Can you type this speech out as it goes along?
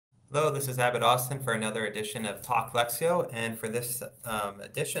Hello, this is Abbot Austin for another edition of Talk Lectio, and for this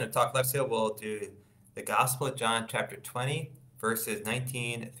edition of Talk Lectio, we'll do the Gospel of John, chapter 20, verses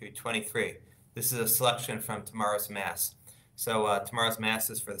 19 through 23. This is a selection from tomorrow's Mass. So tomorrow's Mass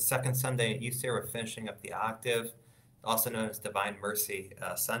is for the second Sunday at Easter. We're finishing up the octave, also known as Divine Mercy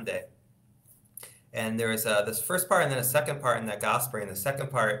Sunday. And there is this first part and then a second part in that Gospel, and the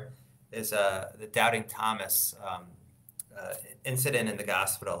second part is the Doubting Thomas incident in the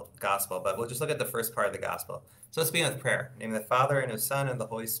gospel, but we'll just look at the first part of the gospel. So let's begin with prayer. In the name of the Father, and of the Son, and of the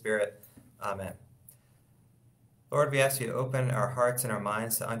Holy Spirit. Amen. Lord, we ask you to open our hearts and our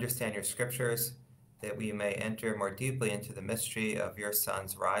minds to understand your scriptures, that we may enter more deeply into the mystery of your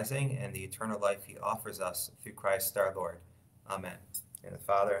Son's rising and the eternal life he offers us through Christ our Lord. Amen. In the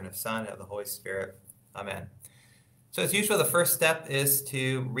Father, and of the Son, and of the Holy Spirit. Amen. So as usual, the first step is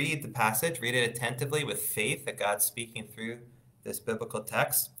to read the passage, read it attentively with faith that God's speaking through this biblical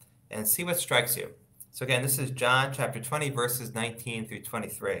text, and see what strikes you. So again, this is John chapter 20, verses 19 through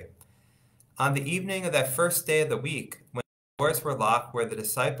 23. On the evening of that first day of the week, when the doors were locked where the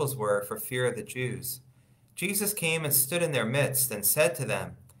disciples were for fear of the Jews, Jesus came and stood in their midst and said to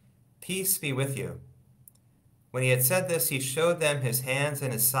them, "Peace be with you." When he had said this, he showed them his hands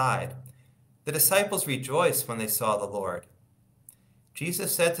and his side. The disciples rejoiced when they saw the Lord.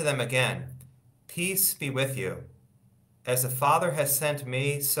 Jesus said to them again, "Peace be with you. As the Father has sent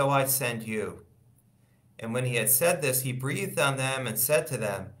me, so I send you." And when he had said this, he breathed on them and said to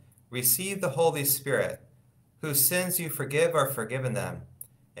them, "Receive the Holy Spirit. Whose sins you forgive are forgiven them,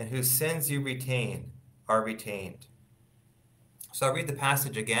 and whose sins you retain are retained." So I'll read the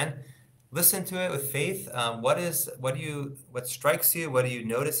passage again. Listen to it with faith. What strikes you? What do you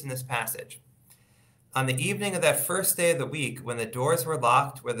notice in this passage? On the evening of that first day of the week, when the doors were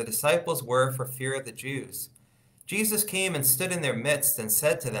locked where the disciples were for fear of the Jews, Jesus came and stood in their midst and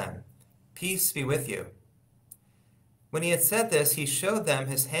said to them, "Peace be with you." When he had said this, he showed them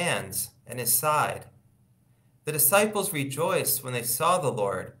his hands and his side. The disciples rejoiced when they saw the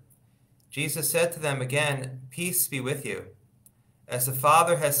Lord. Jesus said to them again, "Peace be with you. As the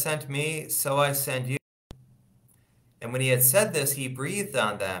Father has sent me, so I send you." And when he had said this, he breathed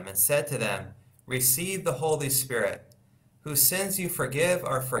on them and said to them, "Receive the Holy Spirit. Whose sins you forgive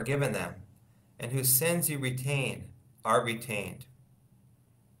are forgiven them, and whose sins you retain are retained."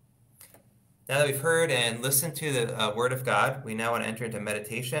 Now that we've heard and listened to the Word of God, we now want to enter into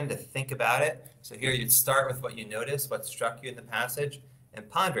meditation to think about it. So here you'd start with what you notice, what struck you in the passage, and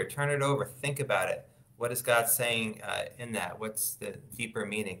ponder it, turn it over, think about it. What is God saying in that? What's the deeper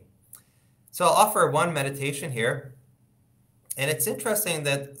meaning? So I'll offer one meditation here. And it's interesting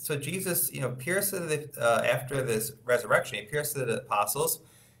that, so Jesus, appears to after this resurrection, he appears to the apostles,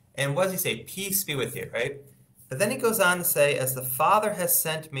 and what does he say? "Peace be with you," right? But then he goes on to say, "As the Father has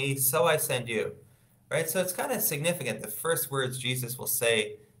sent me, so I send you," right? So it's kind of significant, the first words Jesus will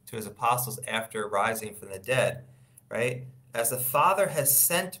say to his apostles after rising from the dead, right? "As the Father has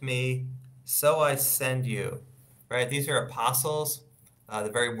sent me, so I send you," right? These are apostles.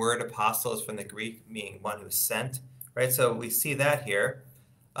 The very word apostle is from the Greek, meaning one who is sent. Right, so we see that here.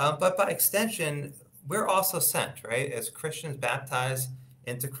 But by extension, we're also sent, right? As Christians baptized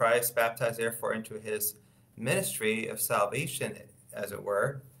into Christ, baptized therefore into his ministry of salvation, as it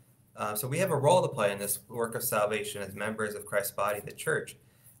were. So we have a role to play in this work of salvation as members of Christ's body, the church.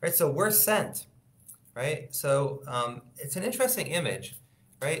 Right, so we're sent, right? So it's an interesting image,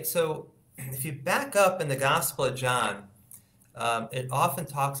 right? So if you back up in the Gospel of John, it often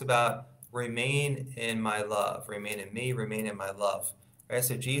talks about remain in my love, remain in me, remain in my love. Right?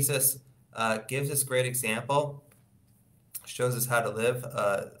 So Jesus gives us great example, shows us how to live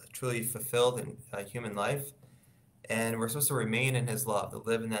a truly fulfilled in human life, and we're supposed to remain in his love, to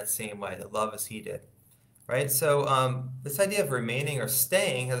live in that same way, to love as he did. Right? So this idea of remaining or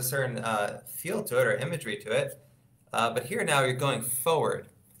staying has a certain feel to it or imagery to it, but here now you're going forward,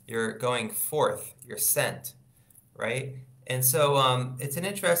 you're going forth, you're sent, right? And so it's an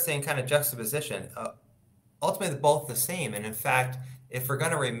interesting kind of juxtaposition. Ultimately, they're both the same. And in fact, if we're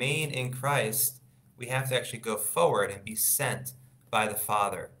going to remain in Christ, we have to actually go forward and be sent by the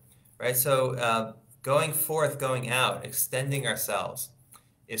Father. Right? So going forth, going out, extending ourselves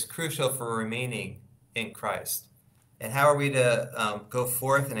is crucial for remaining in Christ. And how are we to go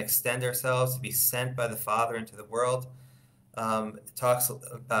forth and extend ourselves to be sent by the Father into the world? It talks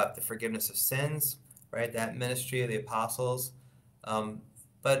about the forgiveness of sins, right? That ministry of the apostles.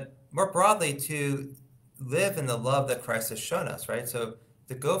 But more broadly, to live in the love that Christ has shown us, right? So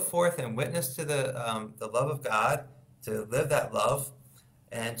to go forth and witness to the love of God, to live that love,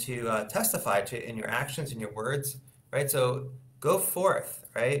 and to testify to in your actions and your words, right? So go forth,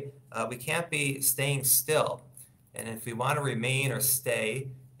 right? We can't be staying still. And if we want to remain or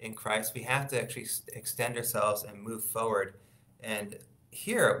stay in Christ, we have to actually extend ourselves and move forward. And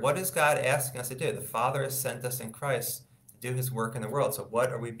here, what is God asking us to do? The Father has sent us in Christ to do his work in the world. So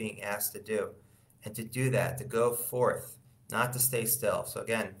what are we being asked to do? And to do that, to go forth, not to stay still. So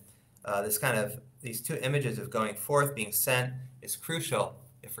again, these two images of going forth, being sent, is crucial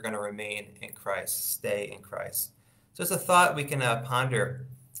if we're going to remain in Christ, stay in Christ. So it's a thought we can ponder,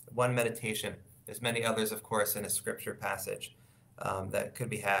 one meditation. There's many others, of course, in a scripture passage that could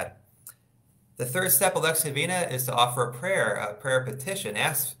be had. The third step of Lectio Divina is to offer a prayer petition,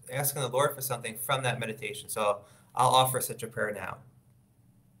 asking the Lord for something from that meditation. So I'll offer such a prayer now.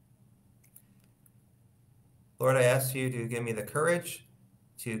 Lord, I ask you to give me the courage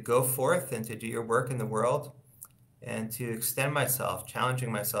to go forth and to do your work in the world and to extend myself,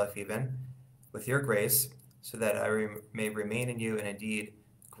 challenging myself even, with your grace, so that I may remain in you and indeed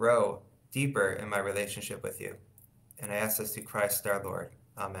grow deeper in my relationship with you. And I ask this through Christ our Lord.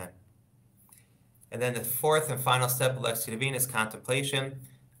 Amen. And then the fourth and final step of Lectio Divina is contemplation.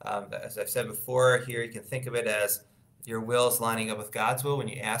 As I've said before, here you can think of it as your will is lining up with God's will when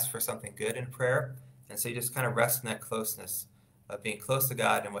you ask for something good in prayer. And so you just kind of rest in that closeness of being close to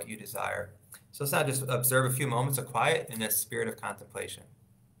God and what you desire. So let's now just observe a few moments of quiet in this spirit of contemplation.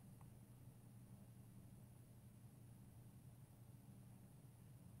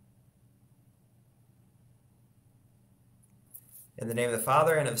 In the name of the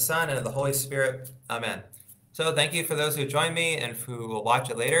Father, and of the Son, and of the Holy Spirit. Amen. So thank you for those who joined me and who will watch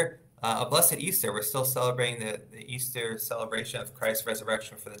it later. A blessed Easter. We're still celebrating the Easter celebration of Christ's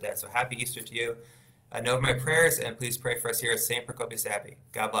resurrection from the dead. So happy Easter to you. Know my prayers, and please pray for us here at St. Procopius Abbey.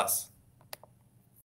 God bless.